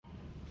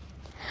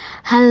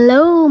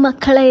Hello,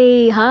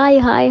 Makalay.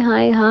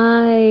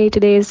 Hi.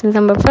 Today is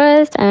December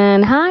 1st,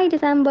 and hi,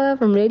 December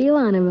from Radio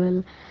Animal.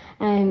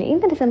 And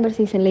இந்த December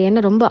சீசனில் என்ன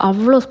ரொம்ப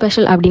அவ்வளோ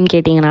ஸ்பெஷல் அப்படின்னு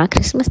கேட்டிங்கன்னா,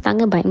 கிறிஸ்மஸ்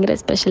தாங்க பயங்கர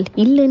ஸ்பெஷல்.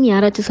 இல்லைன்னு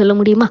யாராச்சும் சொல்ல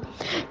முடியுமா?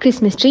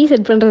 கிறிஸ்மஸ் ட்ரீ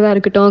செட் பண்ணுறதா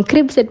இருக்கட்டும்,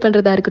 கிரிப் செட்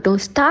பண்ணுறதா இருக்கட்டும்,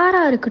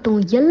 ஸ்டாராக இருக்கட்டும்,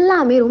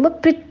 எல்லாமே ரொம்ப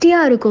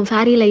ப்ரிட்டியாக இருக்கும்.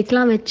 ஃபேரி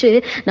லைட்ஸ்லாம் வச்சு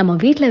நம்ம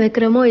வீட்டில்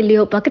வைக்கிறோமோ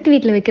இல்லையோ, பக்கத்து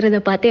வீட்டில் வைக்கிறத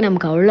பார்த்தே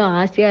நமக்கு அவ்வளோ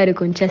ஆசையாக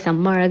இருக்கும்.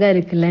 செம்ம அழகாக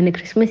இருக்குல்ல, இந்த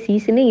கிறிஸ்மஸ்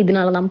சீசனே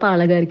இதனால தான்ப்பா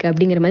அழகாக இருக்குது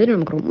அப்படிங்கிற மாதிரி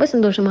நமக்கு ரொம்ப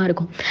சந்தோஷமாக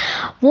இருக்கும்.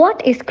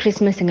 What is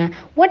கிறிஸ்மஸுங்க?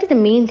 What is the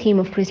main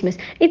theme of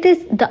Christmas? It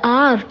is the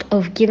art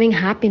of giving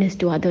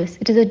happiness to others.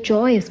 It is a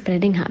joy of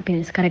spreading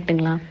happiness.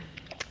 கரெக்டுங்களா?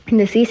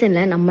 இந்த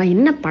சீசனில் நம்ம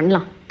என்ன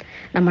பண்ணலாம்?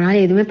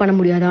 நம்மளால் எதுவுமே பண்ண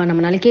முடியாதா?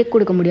 நம்மளால் கேக்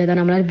கொடுக்க முடியாதா?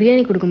 நம்மளால்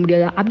பிரியாணி கொடுக்க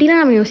முடியாதா?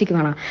 அப்படிலாம் நம்ம யோசிக்க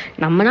வேணாம்.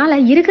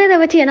 நம்மளால் இருக்கிறத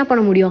வச்சு என்ன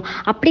பண்ண முடியும்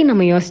அப்படின்னு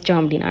நம்ம யோசித்தோம்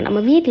அப்படின்னா, நம்ம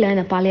வீட்டில்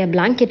இந்த பழைய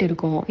பிளாங்கெட்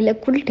இருக்கும், இல்லை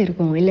குல்ட்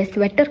இருக்கும், இல்லை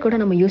ஸ்வெட்டர் கூட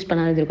நம்ம யூஸ்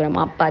பண்ணாதது இருக்கும்.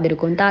 நம்ம அப்பா அது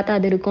இருக்கும், தாத்தா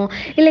அது இருக்கும்,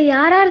 இல்லை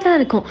யாராவது தான்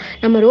இருக்கும்.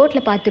 நம்ம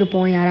ரோட்டில்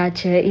பார்த்துருப்போம்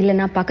யாராச்சும்,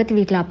 இல்லைன்னா பக்கத்து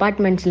வீட்டில்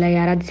அப்பார்ட்மெண்ட்ஸில்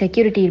யாராவது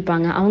செக்யூரிட்டி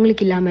இருப்பாங்க,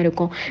 அவங்களுக்கு இல்லாமல்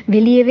இருக்கும்.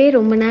 வெளியவே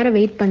ரொம்ப நேரம்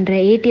வெயிட் பண்ணுற,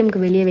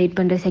 ஏடிஎம்க்கு வெளியே வெயிட்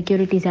பண்ணுற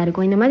செக்யூரிட்டிஸாக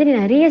இருக்கும். இந்த மாதிரி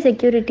நிறைய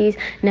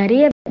செக்யூரிட்டிஸ்,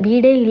 நிறைய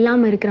வீடே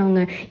இல்லாமல்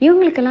இருக்கிறவங்க,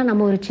 இவங்களுக்கெல்லாம் நம்ம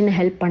ஒரு சின்ன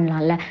ஹெல்ப்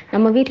பண்ணலாம்ல.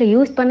 நம்ம வீட்டில்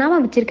யூஸ்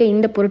பண்ணாமல் வச்சுருக்க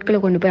இந்த பொருட்களை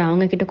கொண்டு போய்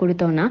அவங்கக்கிட்ட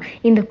கொடுத்தோன்னா,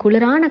 இந்த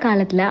குளிரான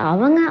காலத்தில்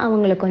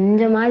அவங்கள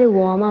கொஞ்சமாவது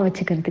வார்மாக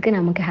வச்சுக்கிறதுக்கு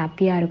நமக்கு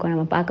ஹாப்பியாக இருக்கும்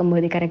நம்ம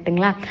பார்க்கும்போது.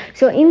 கரெக்டுங்களா?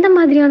 ஸோ இந்த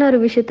மாதிரியான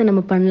ஒரு விஷயத்தை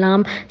நம்ம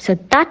பண்ணலாம். So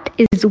that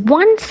is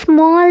one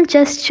small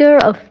gesture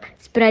of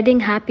spreading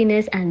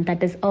happiness, and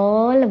that is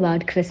all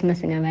about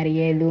கிறிஸ்மஸுங்க. வேறு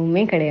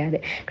எதுவுமே கிடையாது.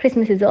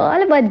 Christmas is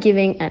all about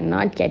giving and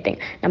not getting.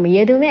 நம்ம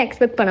எதுவுமே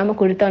எக்ஸ்பெக்ட் பண்ணாமல்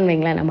கொடுத்தோன்னு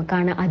வைங்களேன்,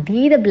 நமக்கான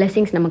அதீத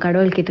பிளெஸிங்ஸ் நம்ம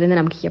கடவுள்கிட்டேருந்து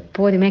நமக்கு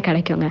எப்போதுமே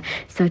கிடைக்குங்க.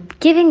 So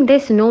giving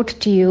this note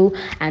to you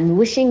and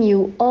wishing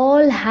you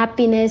all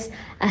happiness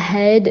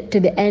ahead to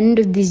the end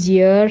of this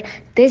year.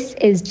 This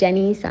is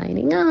Jenny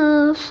signing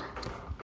off.